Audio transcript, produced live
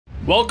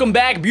Welcome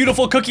back,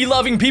 beautiful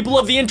cookie-loving people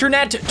of the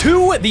internet,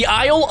 to the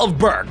Isle of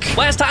Berk.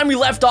 Last time we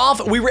left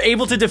off, we were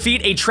able to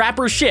defeat a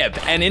trapper ship,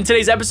 and in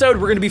today's episode,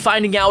 we're gonna be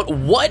finding out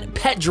what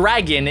pet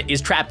dragon is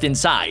trapped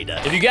inside.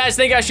 If you guys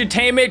think I should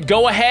tame it,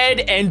 go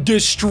ahead and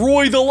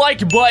destroy the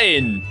like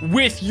button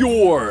with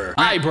your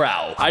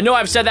eyebrow. I know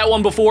I've said that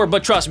one before,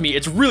 but trust me,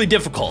 it's really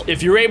difficult.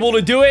 If you're able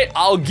to do it,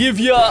 I'll give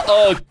you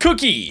a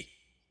cookie.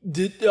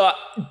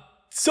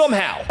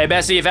 Somehow. Hey,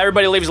 Bessie, if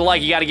everybody leaves a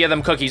like, you gotta give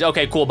them cookies.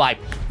 Okay, cool, bye.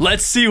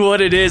 Let's see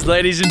what it is,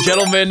 ladies and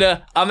gentlemen.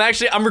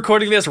 I'm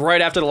recording this right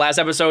after the last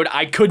episode.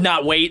 I could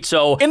not wait.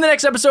 So in the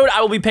next episode,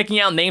 I will be picking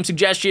out name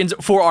suggestions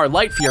for our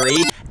Light Fury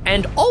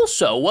and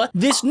also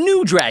this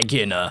new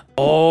dragon.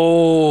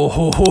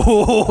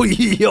 Oh,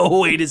 yo,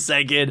 wait a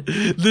second.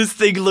 This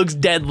thing looks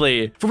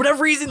deadly. For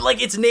whatever reason,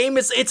 like its name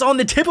it's on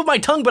the tip of my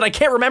tongue, but I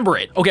can't remember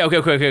it. Okay.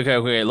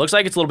 Looks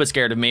like it's a little bit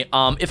scared of me.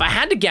 If I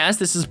had to guess,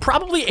 this is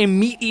probably a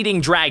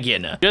meat-eating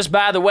dragon. Just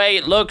by the way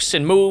it looks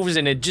and moves,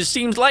 and it just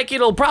seems like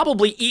it'll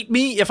probably eat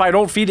me if I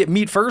don't feed it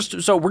meat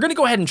first, so we're gonna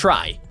go ahead and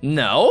try.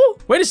 No?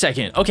 Wait a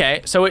second.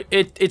 Okay, so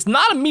it's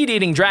not a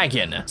meat-eating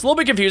dragon. It's a little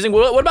bit confusing.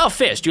 What about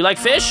fish? Do you like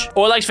fish?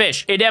 Or likes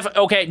fish? It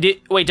okay,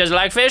 wait, does it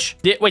like fish?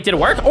 Wait, did it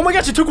work? Oh my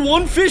gosh, it took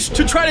one fish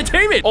to try to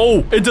tame it.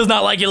 Oh, it does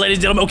not like it, ladies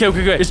and gentlemen.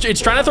 Okay.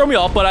 It's trying to throw me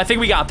off, but I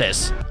think we got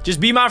this. Just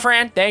be my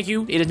friend. Thank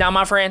you. It is now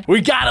my friend. We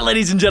got it,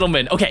 ladies and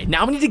gentlemen. Okay,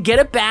 now we need to get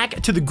it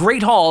back to the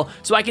Great Hall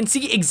so I can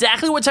see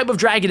exactly what type of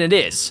dragon it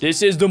is.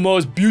 This is the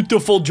most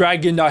beautiful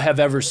dragon I have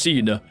ever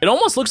seen. It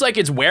almost looks like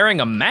it's wearing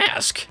a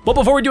mask. But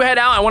before we do head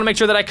out, I want to make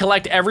sure that I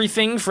collect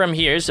everything from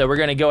here. So we're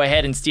going to go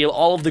ahead and steal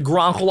all of the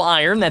Gronkle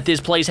iron that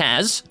this place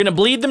has. Gonna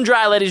bleed them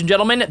dry, ladies and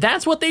gentlemen.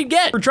 That's what they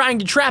get for trying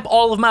to trap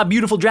all of my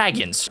beautiful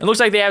dragons. It looks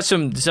like they have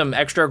some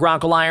extra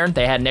Gronkle iron.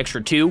 They had an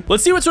extra 2.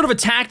 Let's see what sort of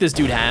attack this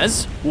dude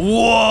has.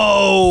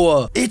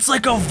 Whoa! It's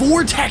like a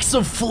vortex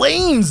of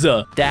flames.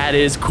 That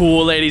is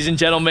cool, ladies and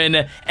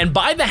gentlemen. And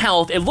by the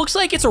health, it looks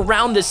like it's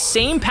around the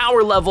same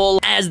power level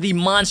as the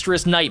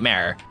monstrous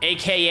nightmare,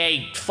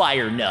 aka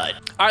Fire Nut.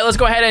 All right, let's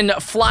go ahead and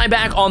fly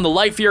back on the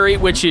Light Fury,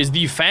 which is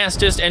the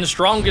fastest and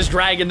strongest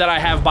dragon that I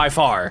have by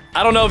far.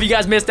 I don't know if you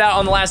guys missed out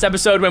on the last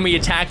episode when we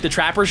attacked the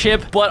trapper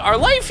ship, but our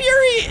Light Fury,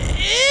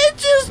 it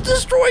just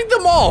destroyed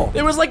them all.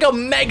 It was like a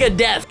mega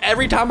death.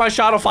 Every time I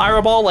shot a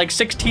fireball, like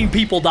 16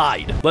 people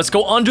died. Let's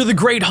go under the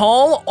Great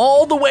Hall,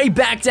 all the way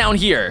back down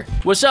here.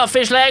 What's up,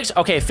 fish legs?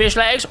 Okay, fish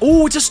legs.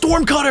 Oh, it's a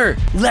storm cutter.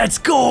 Let's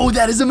go.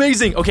 That is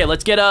amazing. Okay,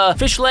 let's get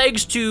fish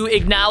legs to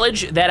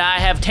acknowledge that I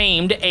have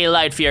tamed a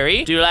Light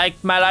Fury. Do you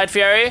like my Light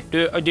Fury?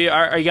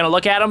 Are you gonna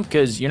look at him?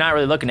 Because you're not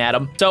really looking at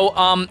him. So,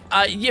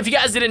 if you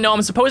guys didn't know,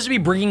 I'm supposed to be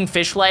bringing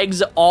fish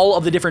legs all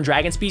of the different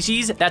dragon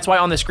species. That's why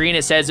on the screen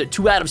it says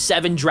 2 out of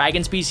 7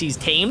 dragon species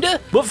tamed.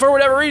 But for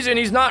whatever reason,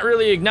 he's not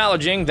really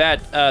acknowledging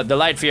that the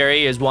Light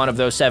Fury is one of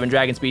those 7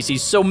 dragon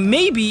species. So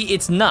maybe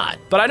it's not.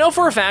 But I know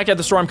for a fact that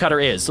the storm cutter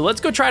is. So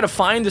let's go try to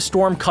find the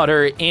storm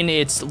cutter in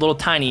its little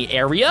tiny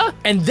area.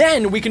 And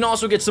then we can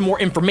also get some more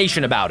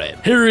information about it.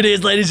 Here it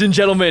is, ladies and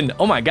gentlemen.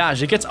 Oh my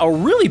gosh, it gets a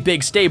really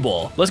big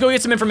stable. Let's go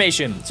get some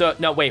information. So,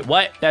 no, wait,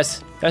 what? That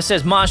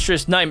says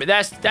monstrous nightmare.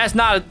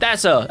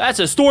 That's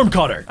a storm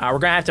cutter. We're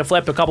gonna have to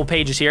flip a couple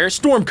pages here.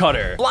 Storm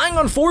cutter. Flying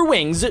on 4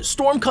 wings,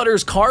 storm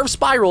cutters carve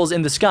spirals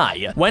in the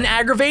sky. When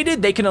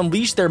aggravated, they can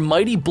unleash their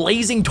mighty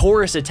blazing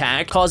Taurus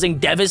attack, causing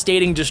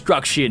devastating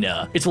destruction.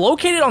 It's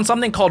located on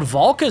something called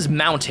Valka's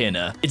Mountain.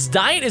 Its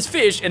diet is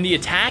fish, and the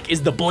attack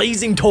is the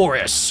blazing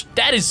Taurus.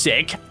 That is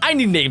sick. I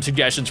need name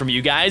suggestions from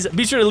you guys.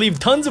 Be sure to leave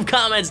tons of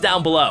comments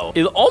down below.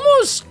 It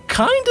almost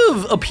kind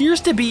of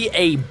appears to be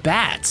a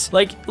bat.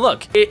 Like,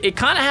 look, it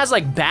kind of has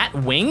like bat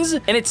wings,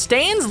 and it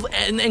stands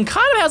and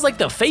kind of has like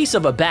the face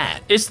of a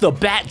bat. It's the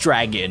bat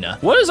dragon.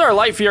 What is our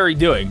Light Fury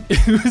doing?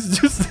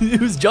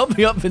 It was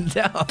jumping up and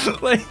down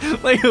like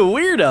a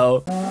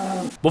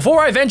weirdo.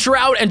 Before I venture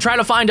out and try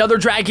to find other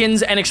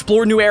dragons and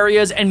explore new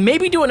areas and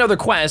maybe do another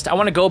quest, I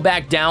want to go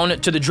back down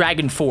to the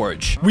Dragon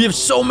Forge. We have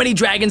so many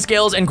dragon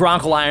scales and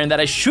Gronkle iron that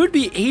I should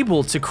be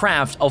able to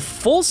craft a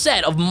full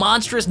set of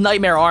monstrous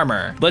nightmare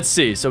armor. Let's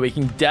see. So we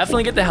can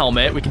definitely get the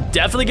helmet. We can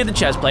definitely get the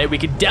chest plate. We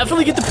can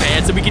definitely get the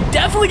pants, and we can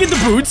definitely get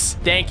the boots.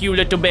 Thank you,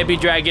 little baby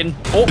dragon.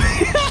 Oh.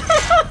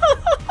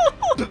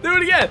 Do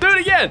it again. Do it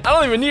again. I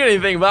don't even need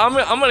anything, but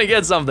I'm gonna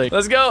get something.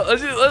 Let's go.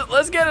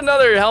 Let's get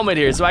another helmet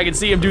here so I can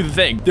see him do the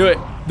thing. Do it.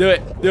 Do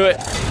it. Do it.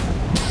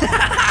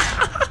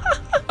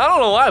 I don't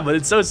know why, but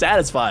it's so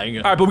satisfying.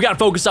 All right, but we gotta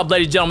focus up,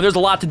 ladies and gentlemen. There's a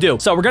lot to do.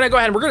 So we're gonna go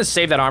ahead and we're gonna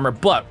save that armor,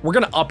 but we're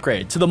gonna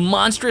upgrade to the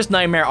monstrous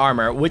nightmare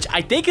armor, which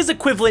I think is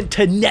equivalent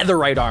to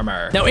netherite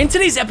armor. Now, in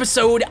today's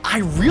episode, I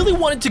really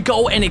wanted to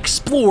go and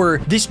explore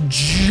this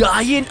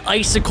giant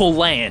icicle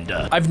land.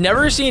 I've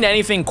never seen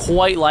anything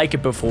quite like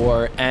it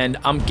before, and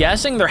I'm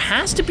guessing there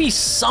has to be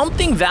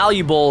something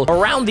valuable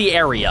around the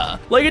area.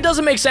 Like, it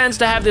doesn't make sense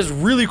to have this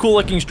really cool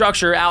looking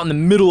structure out in the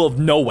middle of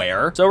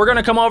nowhere. So we're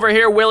gonna come over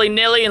here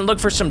willy-nilly and look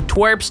for some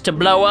twerps tarps to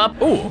blow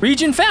up. Ooh,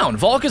 region found,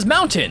 Volca's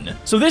Mountain.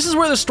 So this is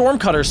where the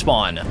Stormcutters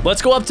spawn.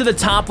 Let's go up to the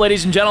top,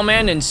 ladies and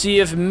gentlemen, and see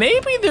if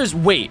maybe there's,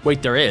 wait,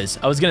 there is.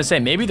 I was gonna say,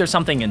 maybe there's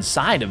something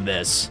inside of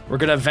this. We're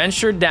gonna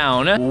venture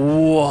down.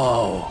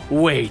 Whoa,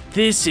 wait,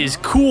 this is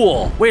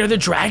cool. Wait, are the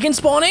dragons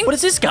spawning? What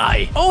is this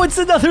guy? Oh, it's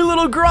another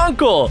little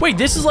Gronkle. Wait,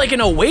 this is like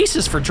an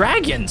oasis for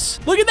dragons.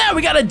 Look at that,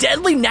 we got a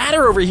deadly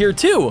Natter over here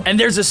too. And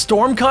there's a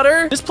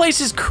Stormcutter. This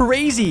place is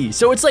crazy.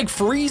 So it's like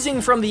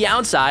freezing from the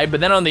outside, but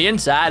then on the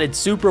inside, it's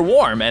super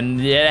warm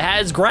and it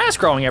has grass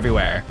growing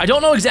everywhere. I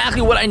don't know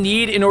exactly what I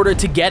need in order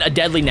to get a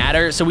deadly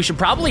Natter, so we should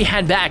probably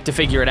head back to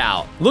figure it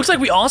out. Looks like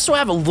we also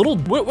have a little,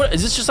 what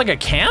is this, just like a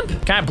camp?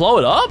 Can I blow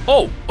it up?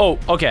 Oh,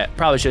 okay,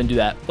 probably shouldn't do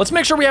that. Let's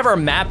make sure we have our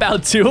map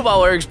out too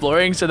while we're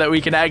exploring so that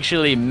we can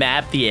actually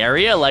map the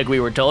area like we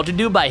were told to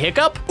do by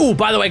Hiccup. Ooh,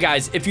 by the way,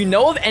 guys, if you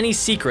know of any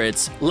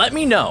secrets, let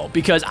me know,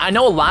 because I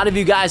know a lot of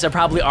you guys have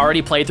probably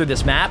already played through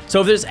this map.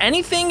 So if there's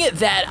anything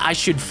that I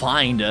should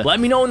find, let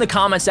me know in the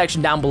comment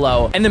section down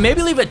below, and then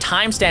maybe leave a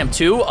timestamp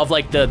too of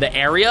like the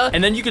area,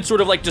 and then you could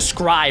sort of like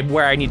describe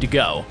where I need to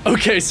go.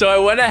 Okay, so I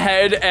went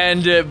ahead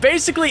and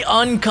basically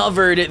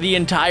uncovered the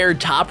entire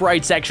top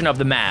right section of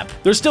the map.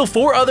 There's still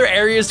 4 other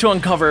areas to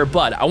uncover,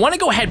 but I want to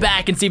go head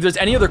back and see if there's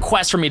any other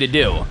quests for me to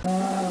do.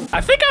 I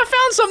think I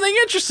found something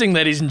interesting,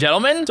 ladies and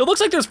gentlemen. So it looks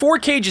like there's 4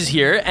 cages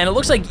here, and it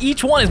looks like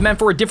each one is meant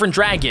for a different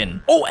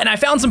dragon. Oh, and I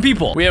found some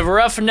people. We have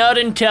Rough Nut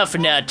and Tough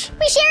Nut.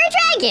 We share a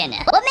dragon.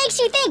 What makes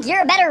you think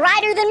you're a better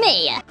rider than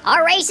me?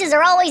 Our races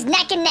are always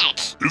neck and neck.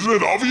 Isn't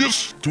it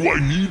obvious? Do I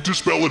need to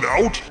spell it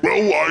out?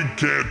 Well, I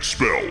can't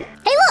spell.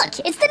 Hey look,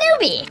 it's the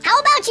newbie. How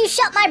about you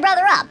shut my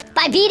brother up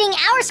by beating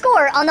our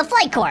score on the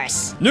flight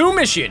course? New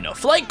mission,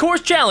 Flight Course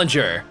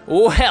Challenger.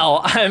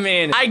 Well, I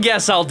mean, I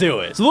guess I'll do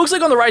it. So it looks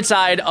like on the right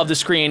side of the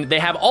screen, they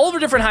have all of their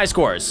different high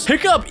scores.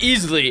 Hiccup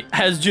easily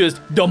has just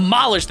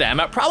demolished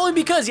them, probably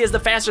because he has the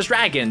fastest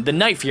dragon, the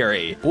Night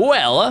Fury.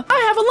 Well, I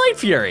have a Light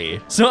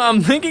Fury. So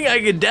I'm thinking I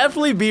could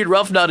definitely beat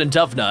Rough Nut and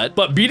Tough Nut,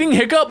 but beating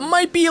Hiccup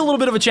might be a little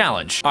bit of a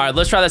challenge. All right,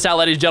 let's try this out,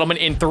 ladies and gentlemen,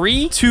 in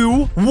 3,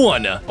 2,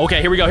 1. Okay,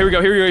 here we go.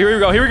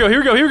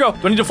 Do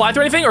I need to fly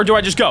through anything, or do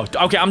I just go?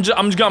 Okay, I'm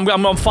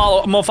gonna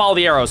follow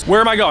the arrows. Where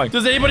am I going?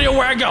 Does anybody know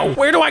where I go?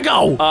 Where do I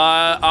go?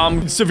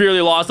 I'm severely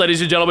lost,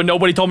 ladies and gentlemen.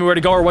 Nobody told me where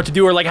to go or what to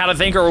do or like how to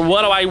think or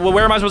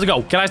where am I supposed to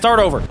go? Can I start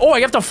over? Oh,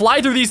 I have to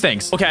fly through these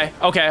things. Okay.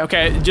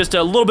 Just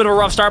a little bit of a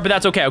rough start, but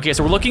that's okay. Okay,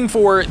 so we're looking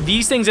for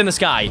these things in the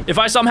sky. If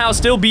I somehow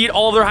still beat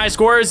all of their high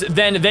scores,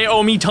 then they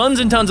owe me tons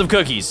and tons of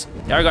cookies.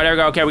 There we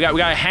go. Okay, we got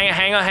to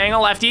hang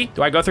a lefty.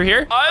 Do I go through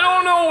here? I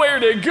don't know where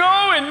to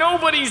go, and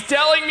nobody's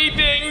telling me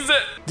things.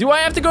 Do I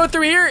have to go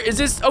through here? Is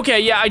this okay?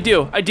 Yeah, I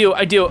do.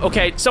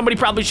 Okay, somebody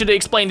probably should have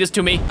explained this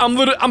to me.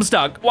 I'm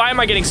stuck. Why am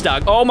I getting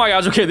stuck? Oh my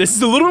gosh. Okay, this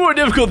is a little more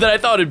difficult than I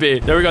thought it'd be.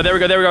 There we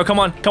go. Come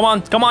on.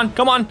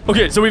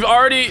 Okay, so we've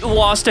already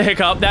lost to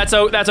Hiccup. That's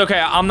okay.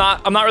 I'm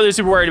not really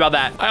super worried about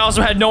that. I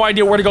also had no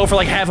idea where to go for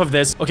like half of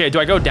this. Okay, do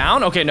I go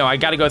down? Okay, no, I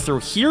gotta go through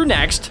here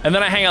next, and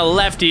then I hang a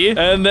lefty,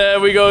 and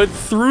then we go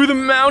through the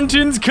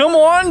mountains. Come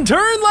on,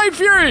 turn, Light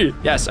Fury.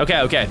 Yes.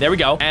 Okay. There we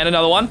go. And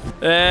another one.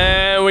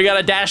 And we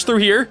gotta dash through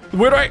here.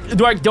 Where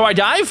do I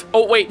dive?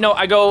 Oh wait, no,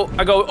 I go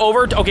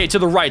over to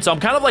the right. So I'm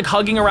kind of like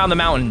hugging around the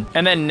mountain.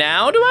 And then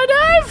now do I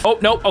dive? Oh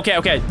no.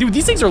 Okay. Dude,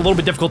 these things are a little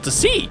bit difficult to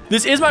see.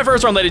 This is my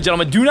first run, ladies and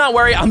gentlemen. Do not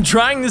worry. I'm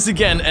trying this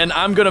again, and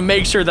I'm gonna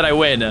make sure that I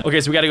win. Okay,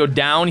 so we gotta go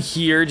down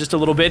here just a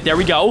little bit. There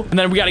we go. And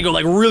then we gotta go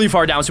like really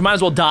far down. So we might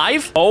as well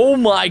dive. Oh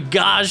my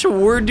gosh,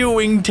 we're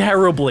doing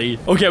terribly.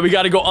 Okay, we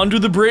gotta go under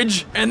the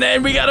bridge, and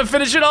then we gotta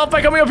finish it off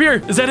by coming up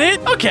here. Is that it?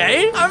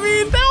 Okay. I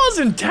mean, that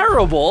wasn't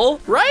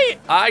terrible, right?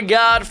 I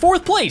got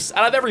 4th place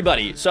out of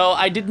everybody. So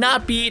I did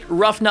not beat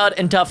Rough Nut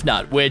and Tough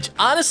Nut, which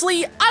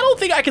honestly, I don't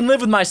think I can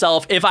live with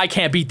myself if I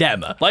can't beat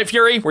them. Light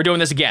Fury, we're doing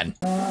this again.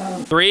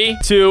 3,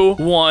 2,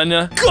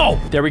 1, go!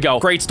 There we go.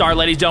 Great start,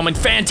 ladies and gentlemen.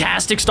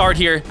 Fantastic start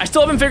here. I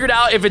still haven't figured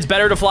out if it's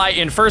better to fly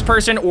in first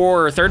person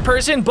or third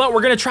person, but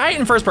we're gonna try it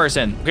in first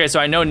person. Okay,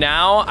 so I know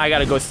now I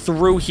gotta go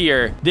through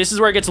here. This is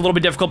where it gets a little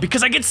bit difficult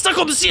because I get stuck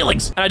on the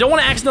ceilings. And I don't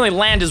want to accidentally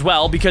land as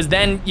well, because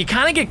then you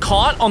kind of get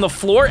caught on the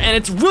floor, and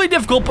it's really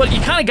difficult, but you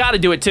kind of got to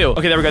do it too.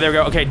 Okay, there we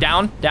go. Okay,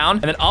 down,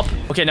 and then up.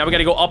 Okay, now we got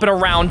to go up and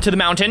around to the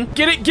mountain.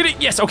 Get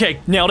it. Yes, okay,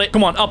 nailed it.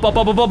 Come on, up.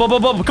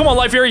 Come on,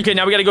 Light Fury. Okay,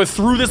 now we got to go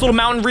through this little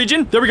mountain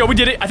region. There we go, we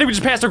did it. I think we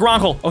just passed a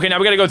Gronkle. Okay, now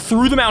we got to go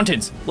through the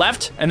mountains.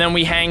 Left, and then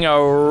we hang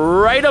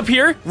right up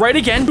here. Right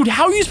again. Dude,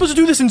 how are you supposed to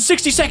do this in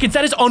 60 seconds?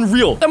 That is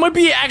unreal. That might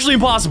be actually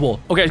impossible.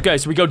 Okay,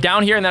 guys, so we go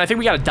down here, and then I think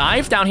we got to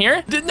dive down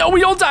here. No,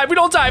 we don't dive.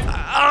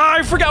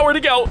 I forgot where to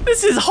go.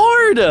 This is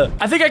hard.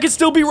 I think I can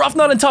still be Rough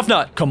Nut and Tough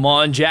Nut. Come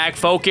on, Jack.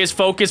 Focus.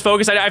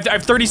 I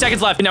have 30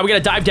 seconds left. And now we got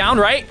to dive down,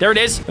 right? There it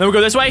is. And then we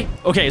go this way.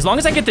 Okay, as long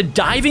as I get the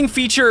diving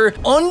feature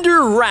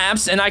under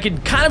wraps, and I can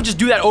kind of just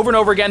do that over and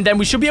over again, then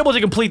we should be able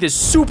to complete this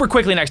super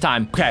quickly next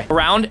time. Okay,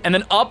 around and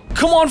then up.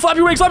 Come on, flap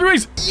your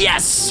wings.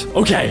 Yes.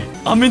 Okay,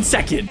 I'm in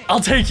second. I'll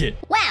take it.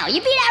 Wow,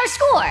 you beat our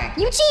score.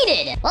 You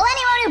cheated. Well,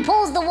 anyone who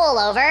pulls the wool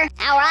over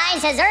our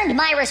eyes has earned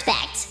my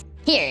respect.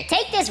 Here,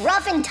 take this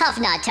Rough and Tough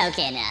Nut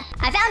token.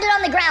 I found it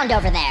on the ground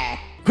over there.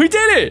 We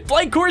did it!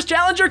 Flight course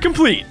challenger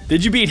complete.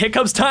 Did you beat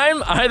Hiccup's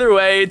time? Either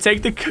way,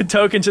 take the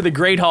token to the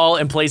Great Hall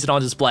and place it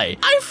on display.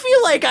 I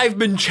feel like I've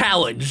been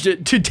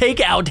challenged to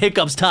take out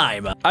Hiccup's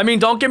time. I mean,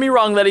 don't get me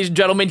wrong, ladies and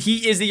gentlemen,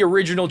 he is the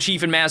original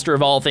chief and master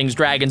of all things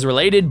dragons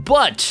related,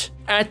 but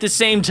at the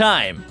same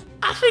time,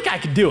 I think I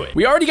could do it.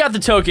 We already got the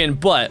token,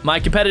 but my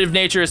competitive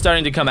nature is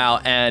starting to come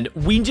out, and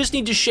we just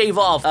need to shave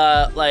off,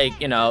 like,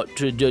 you know,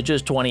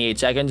 just 28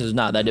 seconds. It's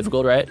not that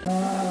difficult, right?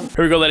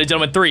 Here we go, ladies and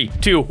gentlemen. 3,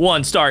 2,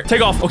 1, start.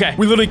 Take off. Okay,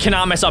 we literally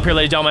cannot mess up here,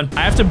 ladies and gentlemen.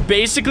 I have to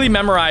basically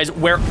memorize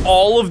where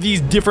all of these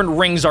different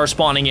rings are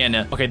spawning in.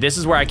 Okay, this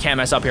is where I can't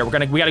mess up here. We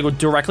gotta go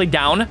directly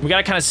down. We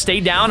gotta kind of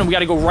stay down, and we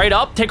gotta go right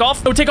up. Take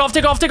off. No, take off,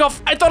 take off, take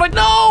off. I thought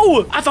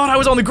I thought I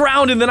was on the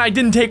ground, and then I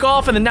didn't take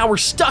off, and then now we're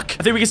stuck.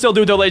 I think we can still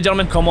do it, though, ladies and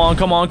gentlemen. Come on,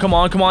 come on, come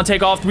on, come on,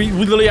 take off. We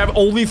literally have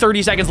only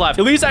 30 seconds left.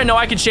 At least I know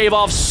I can shave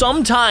off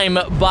some time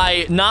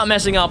by not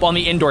messing up on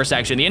the indoor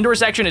section. The indoor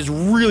section is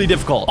really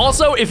difficult.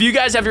 Also, if you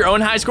guys have your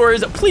own high scores,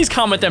 please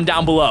comment them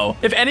down below.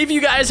 If any of you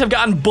guys have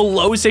gotten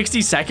below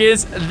 60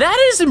 seconds, that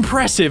is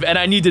impressive, and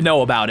I need to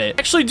know about it.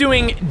 Actually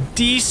doing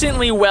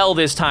decently well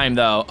this time,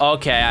 though.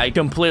 Okay, I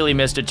completely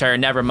missed a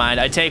turn. Never mind.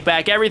 I take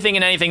back everything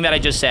and anything that I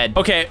just said.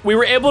 Okay, we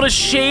were able to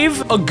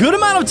shave a good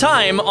amount of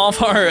time off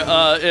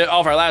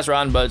our last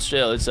run, but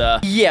still, it's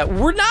yeah,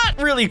 we're not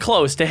really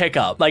close to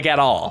Hiccup, like, at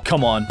all.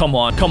 Come on, come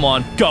on, come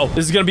on, go.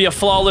 This is gonna be a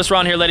flawless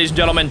run here, ladies and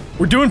gentlemen.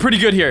 We're doing pretty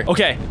good here.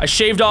 Okay, I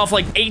shaved off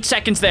like 8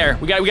 seconds there.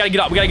 We gotta get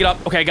up, we gotta get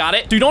up. Okay, got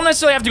it. So you don't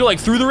necessarily have to go like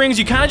through the rings.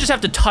 You kind of just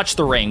have to touch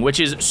the ring, which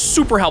is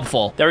super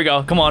helpful. There we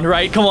go. Come on,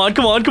 right? Come on,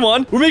 come on, come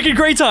on. We're making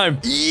great time.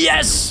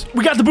 Yes,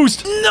 we got the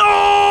boost. No,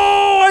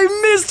 I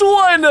missed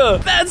one.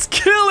 That's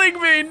killing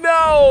me.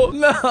 No,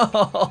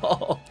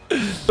 no.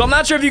 So I'm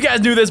not sure if you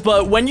guys knew this,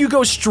 but when you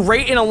go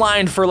straight in a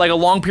line for like a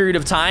long period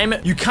of time,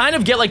 you kind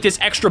of get like this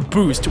extra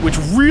boost, which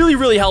really,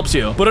 really helps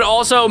you. But it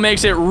also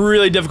makes it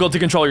really difficult to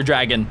control your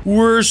dragon.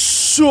 We're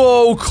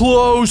so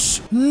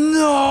close.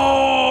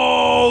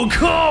 No,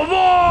 come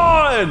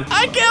on.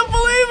 I can't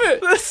believe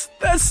it.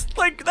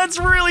 That's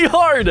really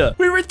hard.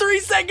 We were 3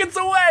 seconds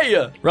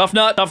away. Rough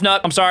nut, tough nut.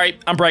 I'm sorry.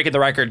 I'm breaking the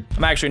record.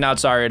 I'm actually not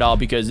sorry at all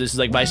because this is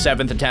like my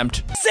 7th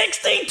attempt.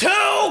 62,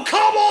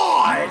 come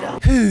on.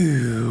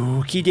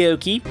 Okie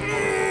dokie.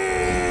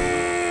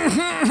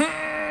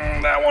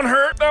 That one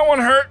hurt. That one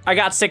hurt. I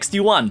got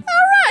 61.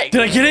 All right.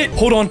 Did I get it?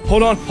 Hold on.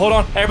 Hold on. Hold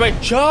on. Everybody.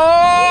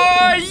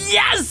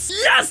 Yes.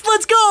 Yes.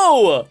 Let's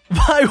go.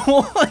 By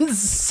 1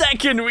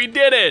 second, we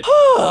did it.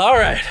 All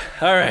right.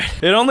 All right.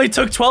 It only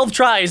took 12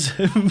 tries,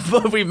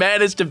 but we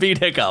managed to beat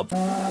Hiccup.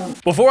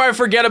 Before I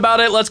forget about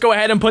it, let's go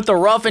ahead and put the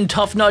rough and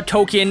tough nut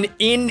token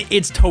in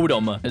its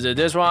totem. Is it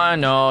this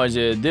one? No. Is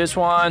it this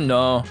one?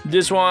 No.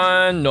 This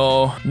one?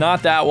 No.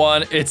 Not that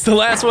one. It's the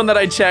last one that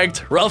I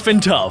checked. Rough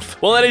and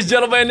tough. Well, ladies and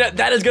gentlemen,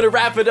 that is going to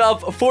wrap it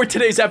up for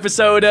today's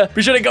episode.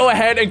 Be sure to go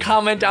ahead and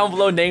comment down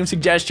below name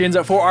suggestions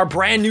for our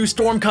brand new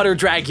Stormcutter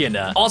Dragon.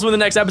 Also, in the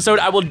next episode,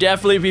 I will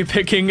definitely be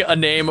picking a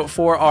name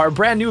for our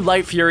brand new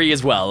Light Fury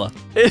as well.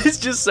 It's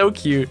just so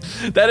cute.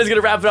 That is going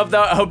to wrap it up,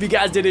 though. I hope you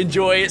guys did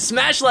enjoy.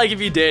 Smash like if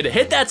you did.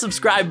 Hit that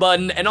subscribe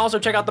button. And also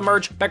check out the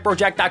merch,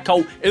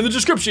 BeckBroJack.co, in the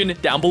description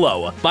down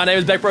below. My name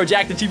is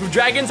BeckBroJack, the Chief of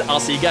Dragons. I'll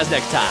see you guys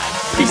next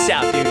time. Peace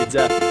out,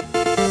 dudes.